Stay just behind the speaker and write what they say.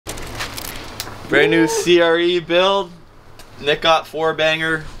Brand new CRE build, Nicot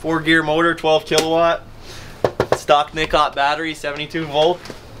 4-banger, 4-gear motor, 12 kilowatt, stock Nicot battery, 72 volt.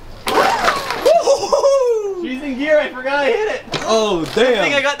 She's in gear, I forgot I hit it. Oh damn! I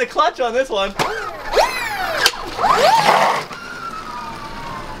think I got the clutch on this one.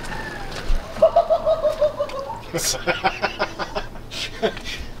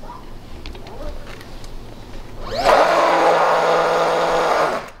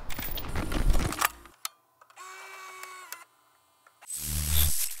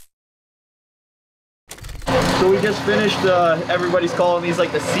 So we just finished, everybody's calling these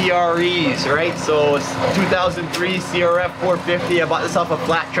like the CREs, right? So it's 2003 CRF 450. I bought this off a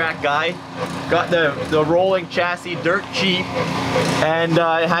flat track guy. Got the rolling chassis dirt cheap, and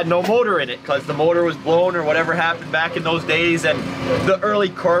it had no motor in it because the motor was blown or whatever happened back in those days. And the early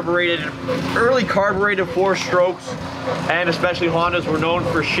carbureted 4-strokes, and especially Hondas, were known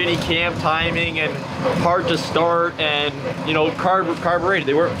for shitty cam timing and hard to start, and you know, carbureted.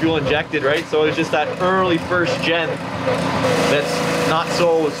 They weren't fuel injected, right? So it's just that early first gen that's not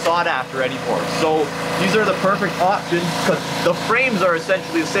so sought after anymore. So these are the perfect options because the frames are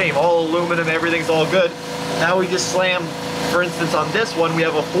essentially the same, all aluminum, everything's all good. Now we just slam, for instance, on this one we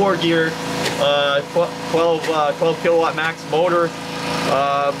have a 4-gear 12 kilowatt max motor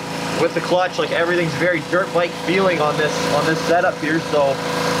with the clutch. Like, everything's very dirt bike feeling on this setup here. So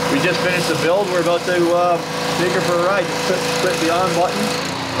we just finished the build. We're about to take her for a ride. Just click the on button,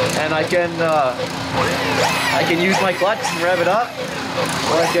 and I can use my clutch and rev it up,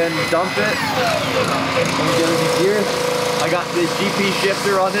 or I can dump it and get it in gear. I got this GP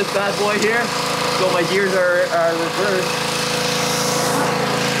shifter on this bad boy here, so my gears are reversed.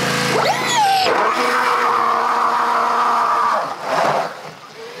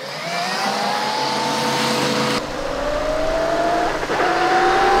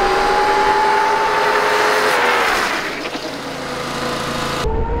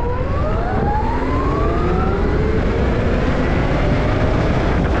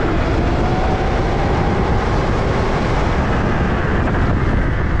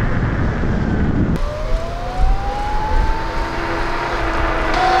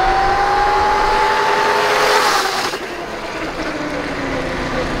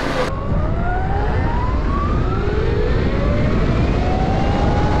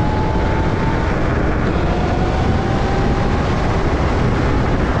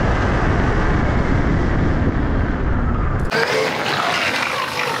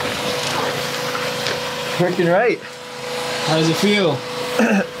 Freaking right. How does it feel?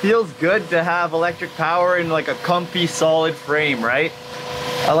 Feels good to have electric power in like a comfy, solid frame, right?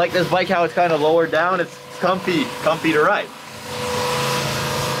 I like this bike how it's kind of lowered down. It's comfy to ride.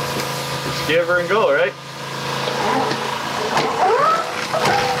 Just give her and go, right?